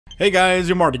Hey guys,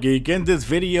 you're Marty Geek. In this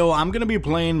video, I'm gonna be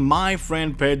playing My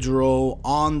Friend Pedro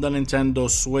on the Nintendo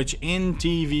Switch in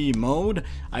TV mode.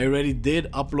 I already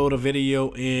did upload a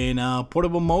video in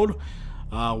portable mode,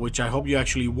 which I hope you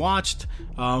actually watched.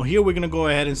 Here we're gonna go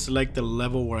ahead and select the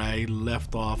level where I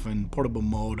left off in portable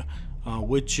mode,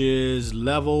 which is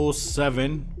level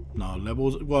 7. No,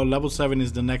 level 7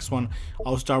 is the next one.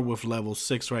 I'll start with level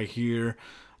 6 right here.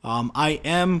 I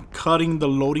am cutting the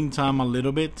loading time a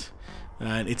little bit.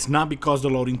 And it's not because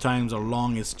the loading times are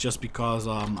long, it's just because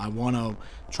I want to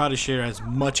try to share as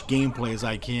much gameplay as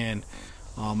I can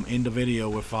in the video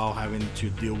without having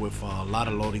to deal with a lot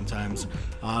of loading times.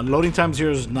 Loading times here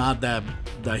is not that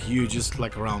huge, it's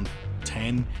like around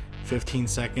 10-15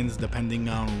 seconds depending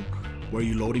on where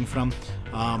you're loading from.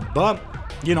 But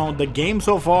you know, the game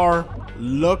so far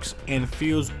looks and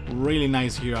feels really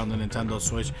nice here on the Nintendo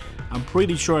Switch. I'm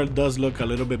pretty sure it does look a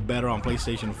little bit better on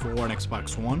PlayStation 4 and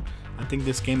Xbox One. I think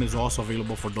this game is also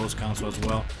available for those consoles as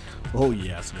well. Oh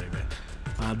yes, baby.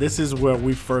 This is where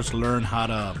we first learn how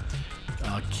to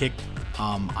kick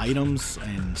items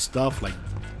and stuff like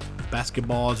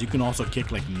basketballs. You can also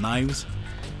kick like knives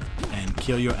and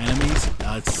kill your enemies.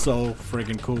 It's so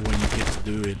freaking cool when you get to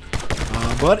do it.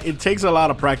 But it takes a lot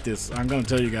of practice. I'm gonna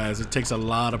tell you guys, it takes a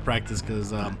lot of practice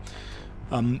because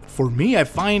for me, I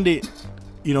find it,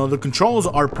 you know, the controls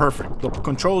are perfect. The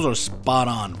controls are spot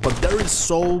on, but there is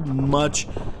so much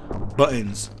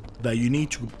buttons that you need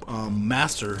to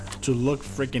master to look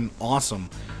freaking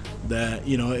awesome that,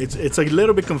 you know, it's a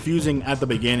little bit confusing at the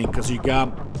beginning because you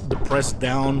got the press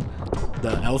down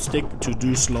the L stick to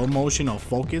do slow motion or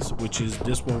focus, which is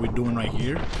just what we're doing right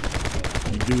here.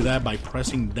 You do that by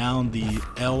pressing down the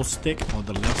L stick or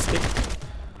the left stick.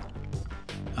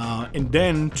 And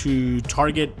then to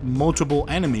target multiple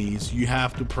enemies, you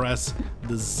have to press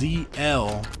the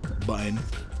ZL button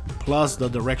plus the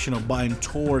directional button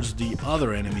towards the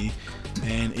other enemy,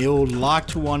 and it will lock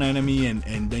to one enemy,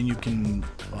 and then you can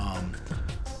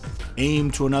aim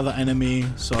to another enemy.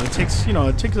 So it takes, you know,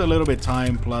 it takes a little bit of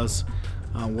time. Plus,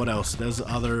 what else? There's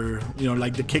other, you know,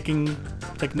 like the kicking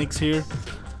techniques here.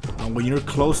 When you're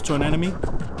close to an enemy,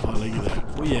 oh look at that.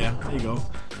 Oh yeah, there you go.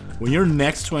 When you're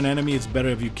next to an enemy, it's better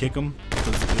if you kick them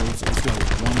because it's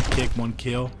like one kick, one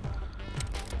kill.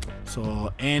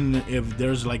 So, and if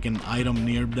there's like an item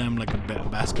near them, like a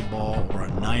basketball or a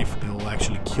knife, it will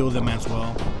actually kill them as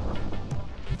well.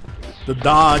 The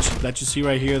dodge that you see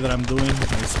right here that I'm doing,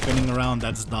 like spinning around,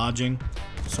 that's dodging.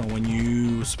 So when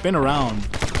you spin around,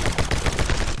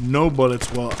 no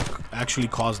bullets will actually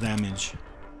cause damage.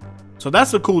 So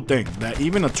that's the cool thing, that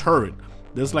even a turret,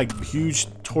 there's like huge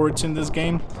turrets in this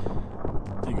game.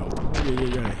 There you go. There you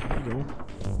go.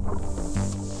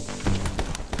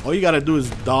 All you gotta do is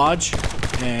dodge,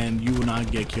 and you will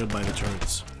not get killed by the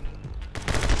turrets.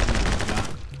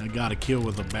 I got a kill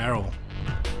with a barrel.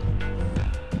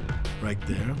 Right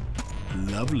there.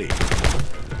 Lovely.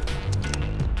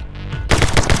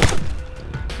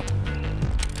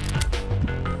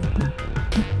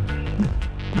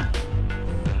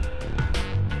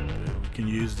 We can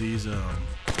use these, there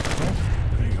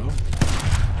you go.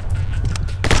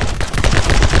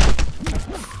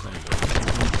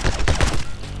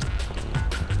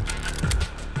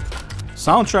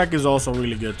 Soundtrack is also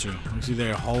really good too. You see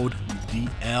there, hold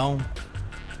DL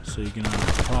so you can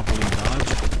properly dodge.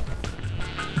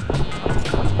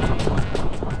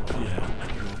 Yeah, there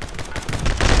you go.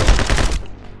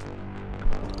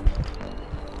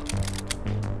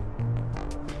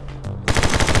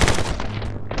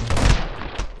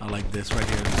 I like this right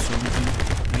here.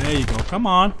 There you go. Come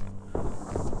on.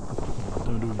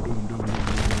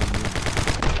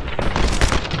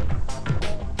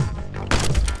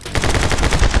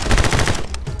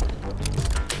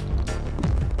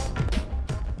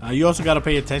 You also gotta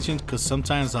pay attention because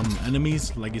sometimes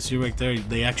enemies, like you see right there,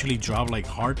 they actually drop like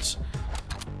hearts.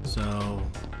 So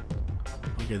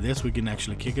look at this, we can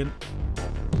actually kick it.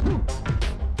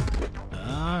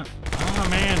 Oh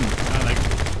man, like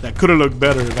that could have looked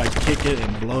better if I kick it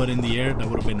and blow it in the air. That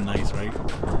would have been nice, right?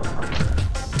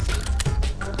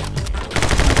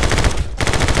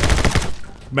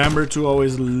 Remember to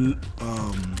always reload.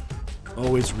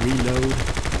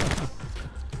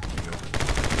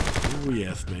 Oh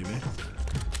yes, baby.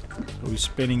 We're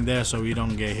spinning there so we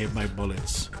don't get hit by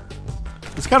bullets.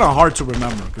 It's kind of hard to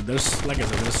remember because there's, like I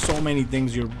said, there's so many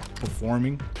things you're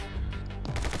performing.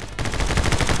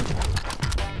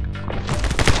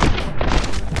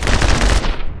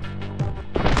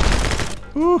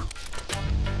 Woo.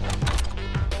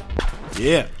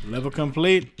 Yeah, level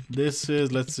complete. This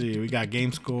is, let's see, we got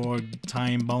game score,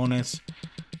 time bonus,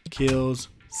 kills,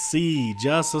 C,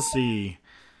 just a C.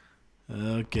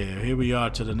 Okay, here we are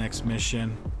to the next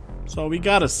mission. So we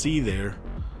got a C there,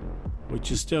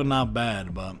 which is still not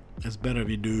bad, but it's better if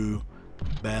you do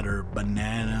better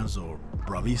bananas or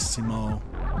bravissimo.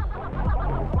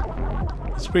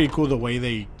 It's pretty cool the way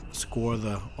they score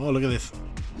the... Oh, look at this.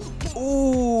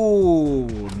 Oh,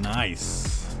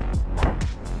 nice.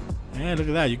 Yeah, look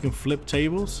at that. You can flip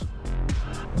tables.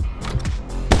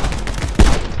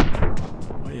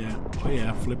 Oh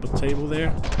yeah, flip a table there.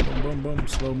 Boom, boom, boom.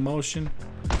 Slow motion.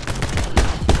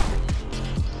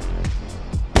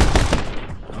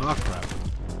 Oh, crap.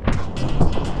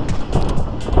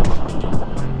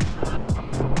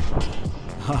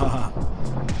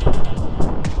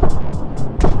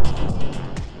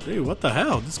 Dude, what the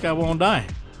hell? This guy won't die.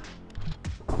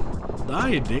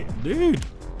 Die, dude.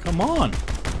 Come on.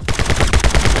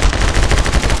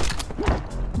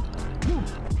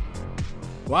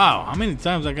 Wow, how many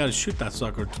times I gotta shoot that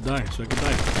sucker to die so I can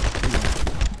die?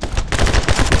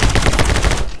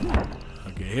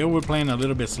 Okay, here we're playing a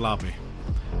little bit sloppy.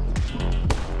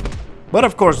 But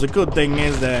of course, the good thing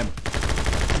is that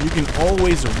you can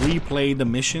always replay the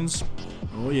missions.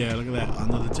 Oh yeah, look at that,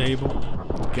 under the table.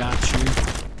 Got you.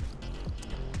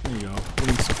 There you go. We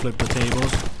need to flip the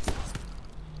tables.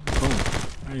 Boom.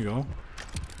 There you go.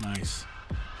 Nice.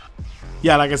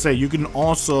 Yeah, like I said, you can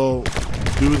also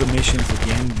do the missions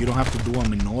again. You don't have to do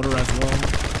them in order as well.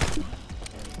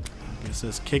 It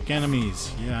says kick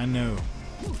enemies. Yeah, I know.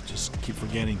 Just keep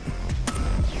forgetting.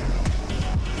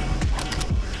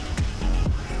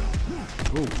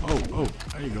 Oh,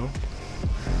 there you go.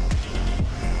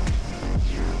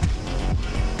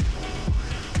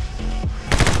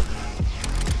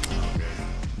 Okay.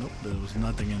 Nope, there was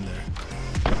nothing in there.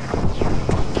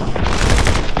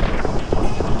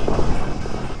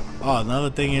 Oh, another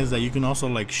thing is that you can also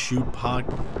like shoot pod.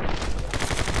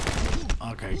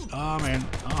 Okay. Oh man.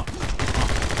 Oh.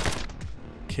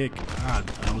 Kick. Ah,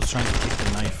 I was trying to kick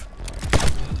the knife.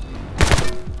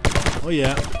 Oh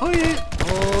yeah. Oh yeah.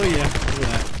 Oh yeah. Look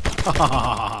at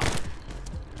that.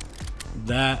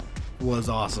 That was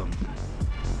awesome.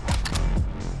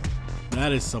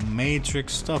 That is some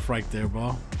Matrix stuff right there,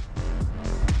 bro.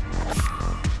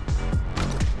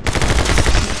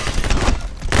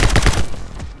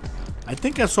 I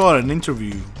think I saw an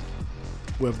interview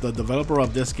with the developer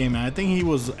of this game, and I think he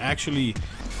was actually...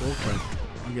 Oh crap.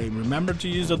 Okay, remember to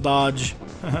use the dodge.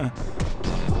 I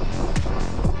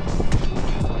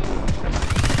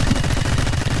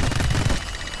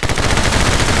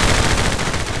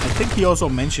think he also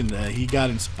mentioned that he got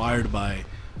inspired by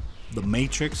the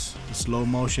Matrix, the slow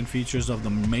motion features of the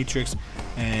Matrix,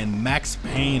 and Max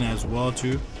Payne as well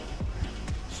too.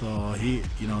 So he,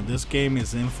 you know, this game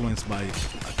is influenced by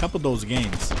a couple of those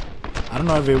games. I don't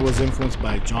know if it was influenced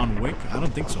by John Wick. I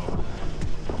don't think so.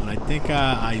 But I think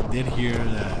I did hear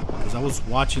that because I was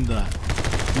watching the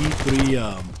E3.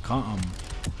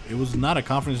 It was not a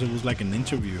conference. It was like an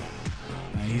interview.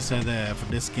 And he said that for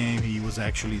this game, he was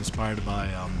actually inspired by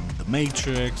the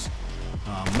Matrix,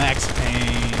 Max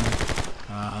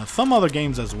Payne, some other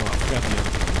games as well. I forgot the other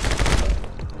games.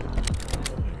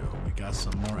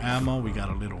 Some more ammo. We got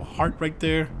a little heart right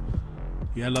there.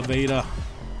 The elevator.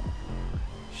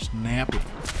 Snap it.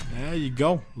 There you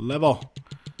go. Level.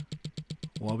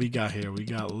 What we got here? We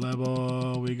got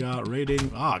level. We got rating.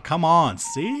 Ah, come on.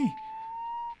 See?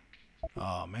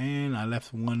 Oh man, I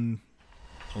left one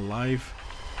alive.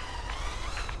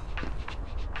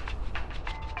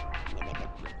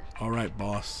 All right,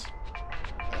 boss.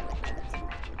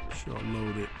 Sure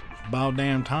load it. About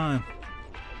damn time.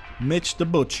 Mitch the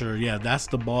Butcher, yeah, that's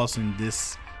the boss in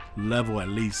this level at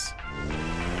least.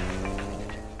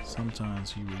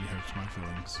 Sometimes he really hurts my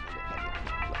feelings.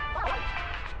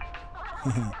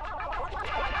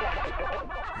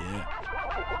 Yeah.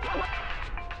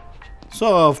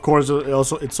 So of course,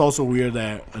 it's also weird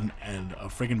that a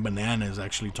freaking banana is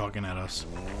actually talking at us.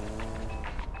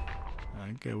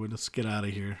 Okay, well, let's get out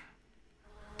of here.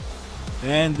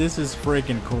 And this is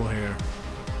freaking cool here.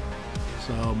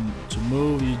 So to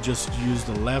move, you just use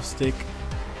the left stick,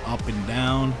 up and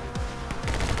down,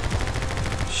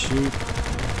 shoot,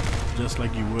 just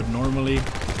like you would normally.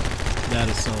 That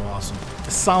is so awesome.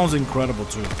 It sounds incredible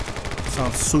too. It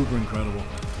sounds super incredible.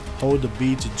 Hold the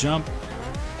B to jump,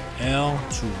 L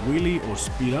to wheelie or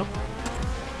speed up.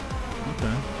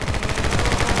 Okay.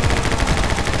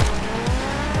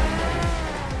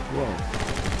 Whoa.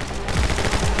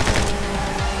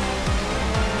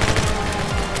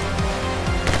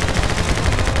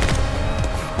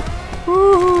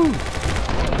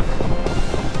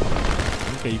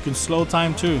 Okay, you can slow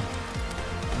time too.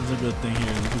 That's a good thing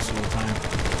here. You can slow time.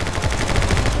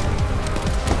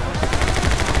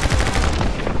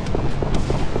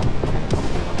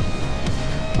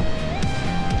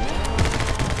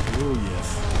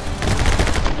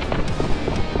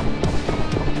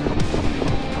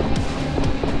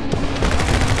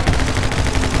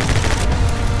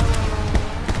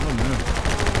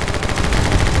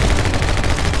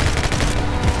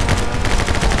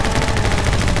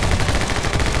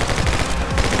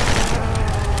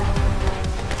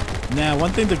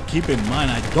 one thing to keep in mind,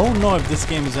 I don't know if this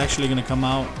game is actually going to come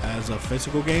out as a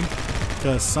physical game,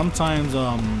 because sometimes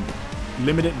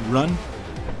limited run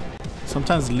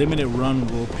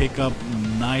will pick up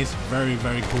nice, very,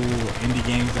 very cool indie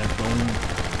games that don't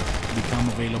become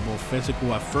available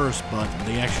physical at first, but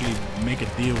they actually make a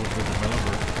deal with the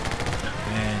developer,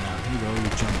 and here you go, you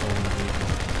jump over the vehicle,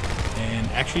 and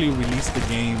actually release the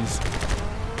games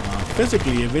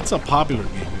physically if it's a popular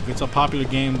game. If it's a popular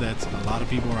game that a lot of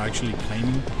people are actually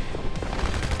claiming,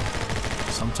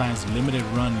 sometimes limited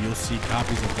run, you'll see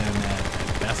copies of them at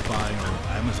Best Buy or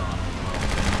Amazon.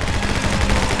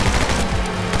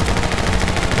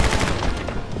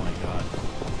 Oh my god.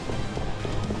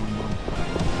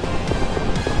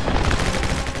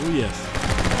 Oh yes.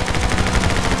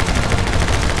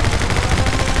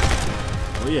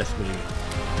 Oh yes, baby.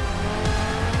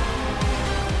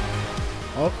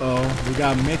 Uh-oh, we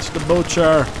got Mitch the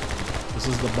Butcher. This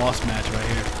is the boss match right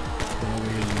here. Go over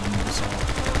here, you need to solve.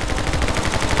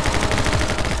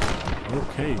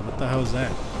 Okay, what the hell is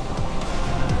that?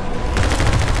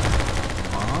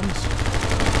 Bombs?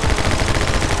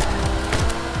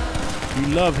 We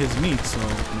love his meat, so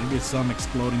maybe it's some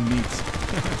exploding meats.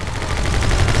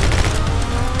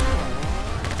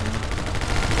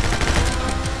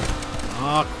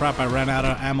 Oh crap, I ran out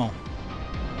of ammo.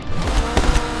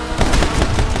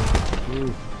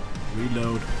 Ooh,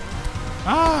 reload.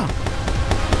 Ah!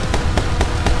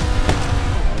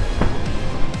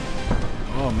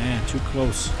 Oh man, too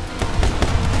close.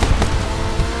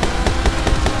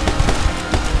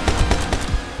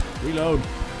 Reload.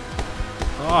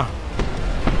 Ah!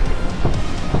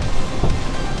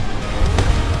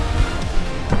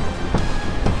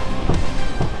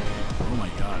 Oh my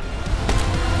god.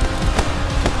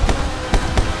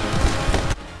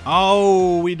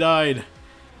 Oh, we died.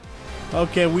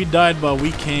 Okay, we died, but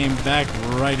we came back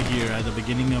right here at the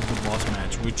beginning of the boss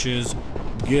match, which is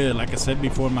good. Like I said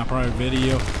before in my prior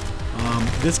video,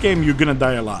 this game you're gonna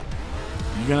die a lot.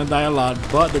 You're gonna die a lot,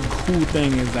 but the cool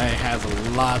thing is that it has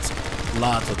lots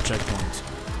of checkpoints.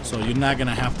 So you're not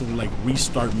gonna have to like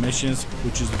restart missions,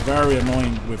 which is very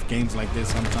annoying with games like this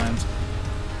sometimes.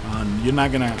 You're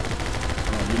not gonna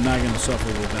suffer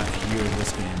with that here in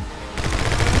this game.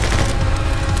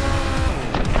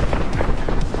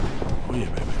 Oh yeah,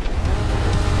 baby.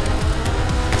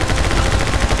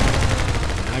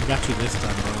 I got you this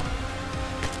time, bro.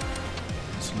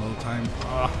 Slow time.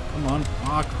 Oh, come on.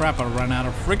 Oh crap, I ran out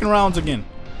of freaking rounds again.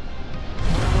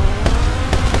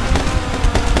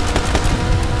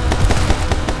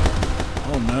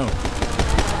 Oh no.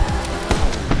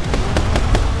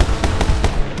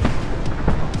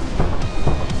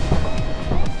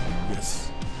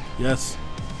 Yes. Yes.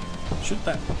 Shoot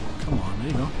that. Come on, there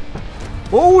you go.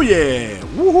 Oh yeah!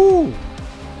 Woohoo!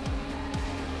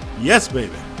 Yes,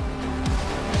 baby.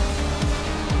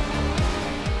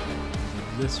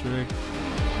 District.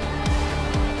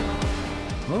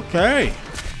 Okay.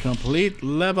 Complete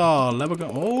level.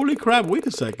 Holy crap! Wait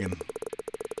a second.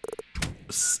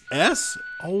 S?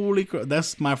 Holy crap!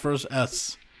 That's my first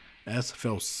S. S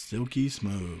feels silky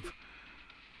smooth.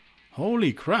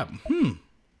 Holy crap!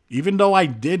 Even though I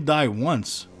did die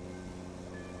once.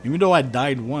 Even though I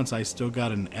died once, I still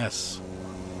got an S.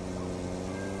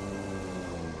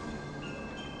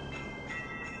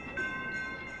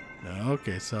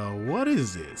 Okay, so what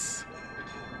is this?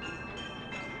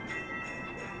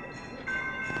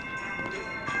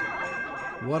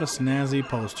 What a snazzy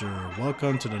poster.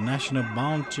 Welcome to the National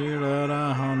Bounty.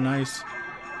 How nice.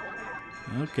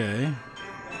 Okay.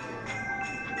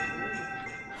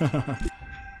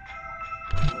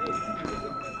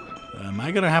 Am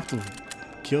I gonna have to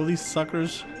kill these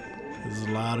suckers? There's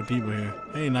a lot of people here.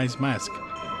 Hey, nice mask.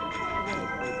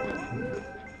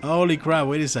 Holy crap,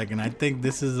 wait a second. I think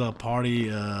this is a party.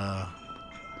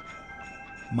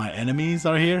 My enemies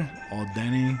are here. Oh,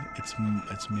 Danny, it's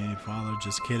me, father,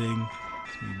 just kidding.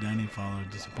 It's me, Danny, father,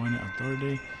 disappointed,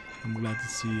 authority. I'm glad to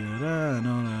see you. The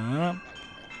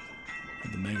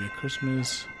Mega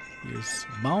Christmas. Yes,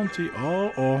 bounty.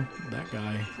 Oh, that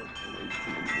guy.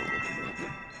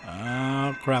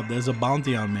 Oh crap, there's a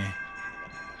bounty on me.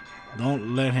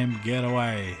 Don't let him get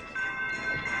away.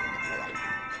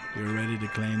 You're ready to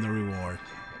claim the reward.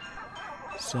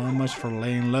 So much for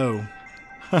laying low.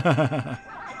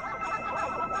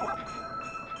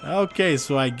 Okay,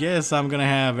 so I guess I'm gonna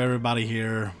have everybody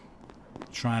here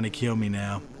trying to kill me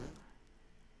now.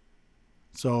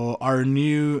 So our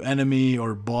new enemy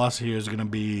or boss here is gonna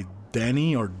be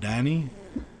Danny or Danny.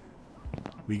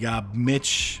 We got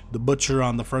Mitch the Butcher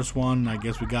on the first one. I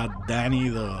guess we got Danny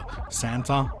the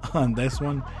Santa on this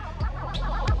one.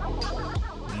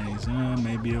 Danny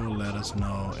maybe it will let us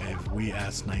know if we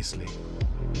ask nicely.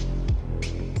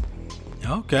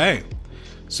 Okay,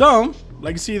 so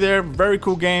like you see there, very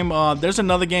cool game. There's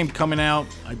another game coming out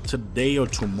today or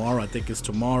tomorrow. I think it's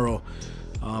tomorrow.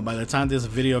 By the time this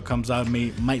video comes out,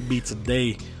 might be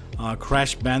today.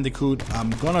 Crash Bandicoot.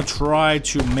 I'm gonna try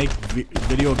to make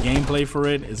video gameplay for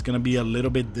it. It's gonna be a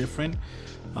little bit different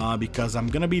because I'm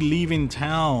gonna be leaving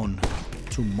town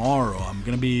tomorrow. I'm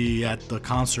gonna be at the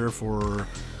concert for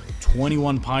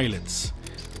 21 Pilots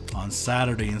on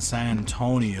Saturday in San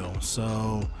Antonio.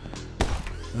 So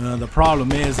the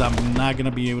problem is I'm not gonna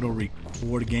be able to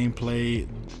record gameplay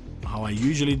how I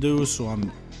usually do, so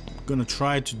I'm gonna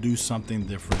try to do something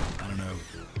different. I don't know.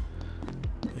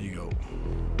 There you go.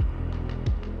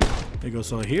 There you go.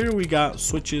 So here we got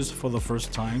switches for the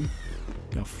first time.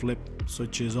 Gonna flip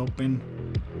switches open.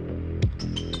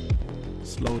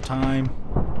 Slow time.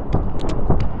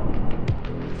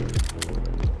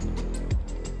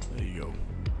 There you go.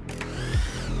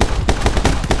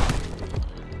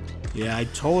 Yeah, I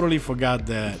totally forgot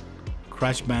that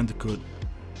Crash Bandicoot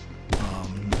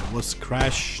was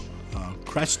Crash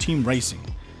Team Racing.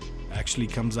 Actually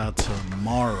comes out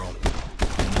tomorrow,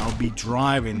 and I'll be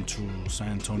driving to San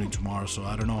Antonio tomorrow. So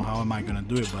I don't know how am I gonna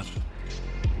do it, but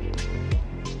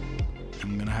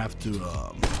I'm gonna have to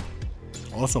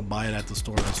also buy it at the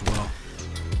store as well.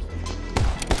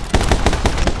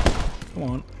 Come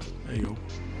on, there you go.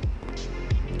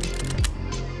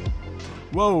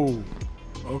 Whoa,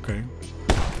 okay.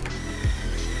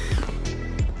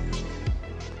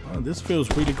 This feels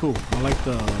pretty cool. I like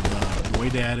the way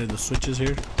they added the switches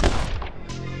here.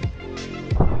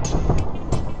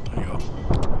 There you go.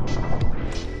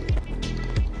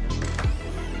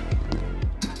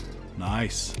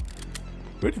 Nice.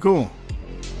 Pretty cool.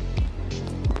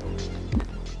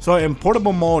 So in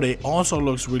portable mode, it also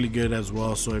looks really good as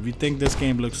well. So if you think this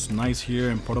game looks nice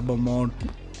here in portable mode,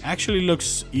 actually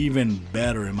looks even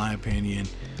better in my opinion.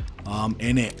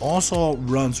 And it also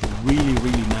runs really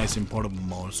nice in portable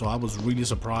mode. So I was really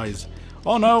surprised.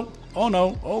 Oh no, oh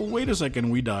no, oh wait a second,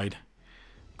 we died.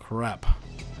 Crap.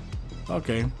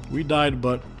 Okay, we died,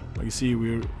 but like you see,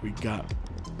 we got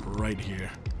right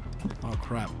here. Oh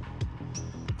crap.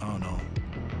 Oh no.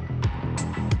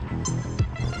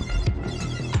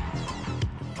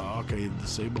 Okay,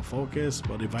 disable focus,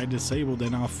 but if I disable,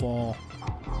 then I'll fall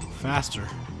faster.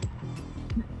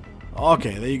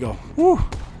 Okay, there you go. Woo!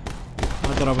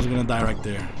 I thought I was gonna die right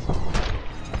there.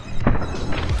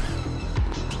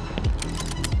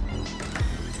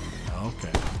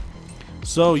 Okay.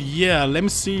 So yeah, let me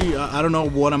see. I don't know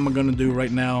what I'm gonna do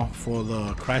right now for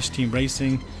the Crash Team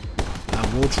Racing.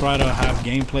 I will try to have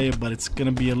gameplay, but it's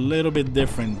gonna be a little bit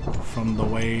different from the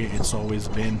way it's always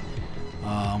been.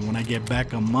 When I get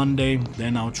back on Monday,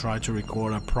 then I'll try to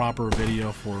record a proper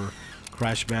video for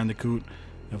Crash Bandicoot.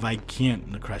 If I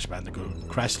can't, the Crash Bandicoot,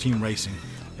 Crash Team Racing.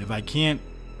 If I can't,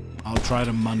 I'll try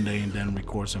to Monday and then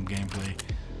record some gameplay.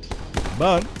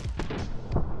 But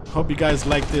hope you guys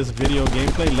like this video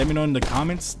gameplay. Let me know in the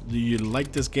comments, do you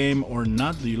like this game or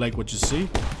not? Do you like what you see?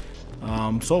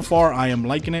 So far I am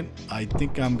liking it. I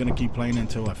think I'm gonna keep playing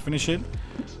until I finish it.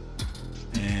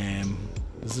 And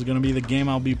this is gonna be the game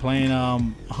I'll be playing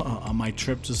on my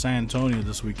trip to San Antonio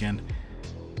this weekend.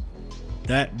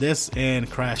 This and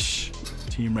Crash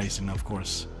Team Racing, of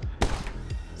course.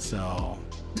 So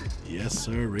yes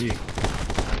sirree.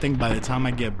 I think by the time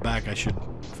I get back, I should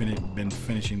been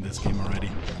finishing this game already.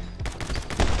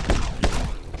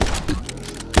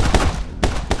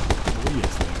 Oh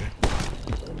yes, baby.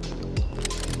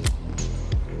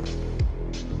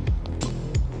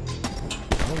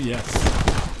 Oh yes.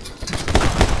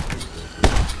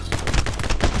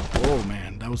 Oh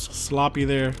man, that was sloppy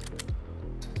there.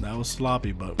 That was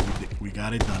sloppy, but we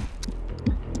got it done.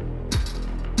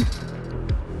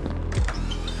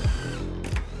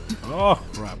 Oh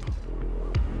crap.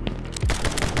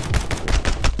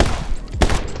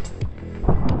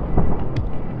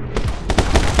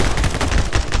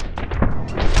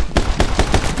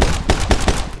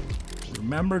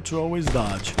 Remember to always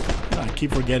dodge. I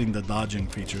keep forgetting the dodging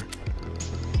feature.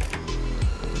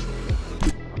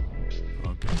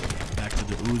 Okay, back to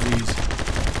the Uzis.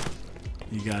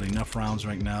 You got enough rounds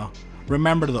right now.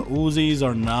 Remember, the Uzis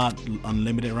are not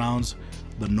unlimited rounds.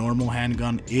 The normal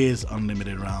handgun is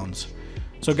unlimited rounds.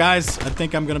 So guys, I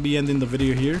think I'm gonna be ending the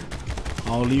video here.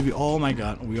 I'll leave you. Oh my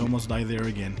god, we almost died there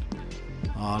again.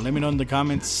 Let me know in the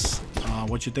comments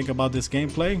what you think about this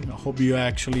gameplay. I hope you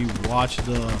actually watched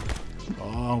the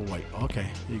wait, okay,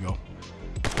 here you go.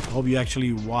 I hope you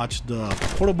actually watched the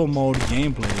portable mode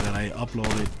gameplay that I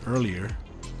uploaded earlier.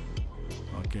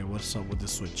 Okay, what's up with the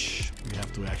switch? We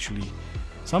have to actually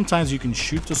Sometimes you can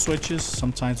shoot the switches,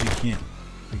 sometimes you can't.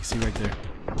 You can see right there.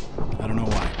 I don't know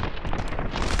why.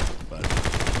 But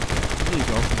there you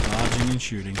go. Dodging and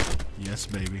shooting. Yes,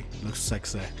 baby. Looks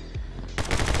sexy.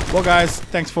 Well, guys,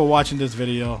 thanks for watching this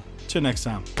video. Till next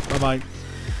time. Bye-bye.